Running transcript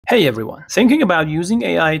Hey everyone, thinking about using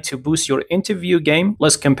AI to boost your interview game?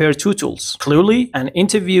 Let's compare two tools, Cluely and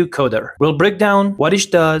Interview Coder. We'll break down what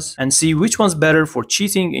each does and see which one's better for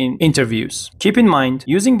cheating in interviews. Keep in mind,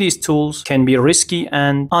 using these tools can be risky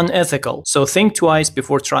and unethical, so think twice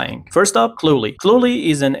before trying. First up, Cluely. Cluely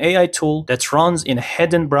is an AI tool that runs in a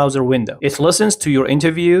hidden browser window. It listens to your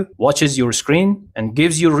interview, watches your screen, and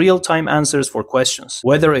gives you real-time answers for questions,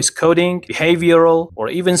 whether it's coding, behavioral, or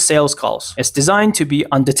even sales calls. It's designed to be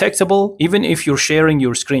undetectable even if you're sharing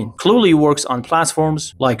your screen. Cluely works on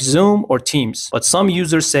platforms like Zoom or Teams, but some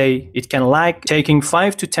users say it can lag, taking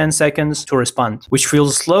 5 to 10 seconds to respond, which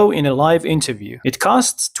feels slow in a live interview. It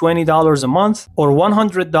costs $20 a month or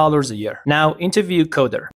 $100 a year. Now, Interview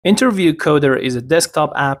Coder. Interview Coder is a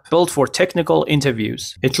desktop app built for technical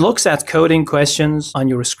interviews. It looks at coding questions on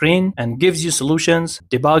your screen and gives you solutions,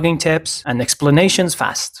 debugging tips, and explanations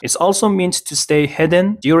fast. It's also meant to stay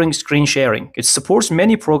hidden during screen sharing. It supports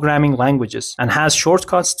many programming languages and has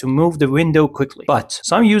shortcuts to move the window quickly. But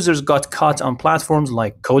some users got caught on platforms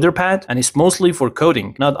like CoderPad, and it's mostly for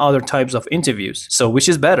coding, not other types of interviews. So which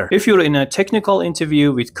is better? If you're in a technical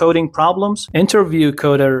interview with coding problems, Interview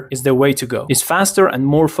Coder is the way to go. It's faster and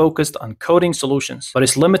more focused on coding solutions, but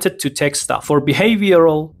it's limited to tech stuff. For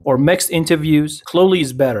behavioral or mixed interviews, Cluely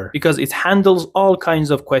is better because it handles all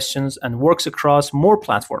kinds of questions and works across more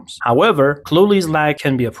platforms. However, Cluely's lag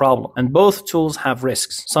can be a problem, and both tools have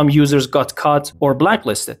risks. Some users got caught or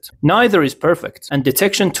blacklisted. Neither is perfect, and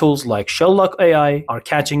detection tools like Shelllock AI are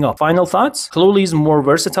catching up. Final thoughts? Cluely is more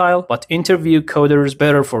versatile, but Interview Coder is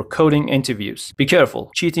better for coding interviews. Be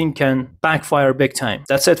careful, cheating can backfire big time.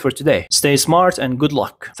 That's it for today. Stay smart and good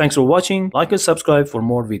luck. Thanks for watching. Like and subscribe for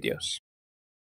more videos.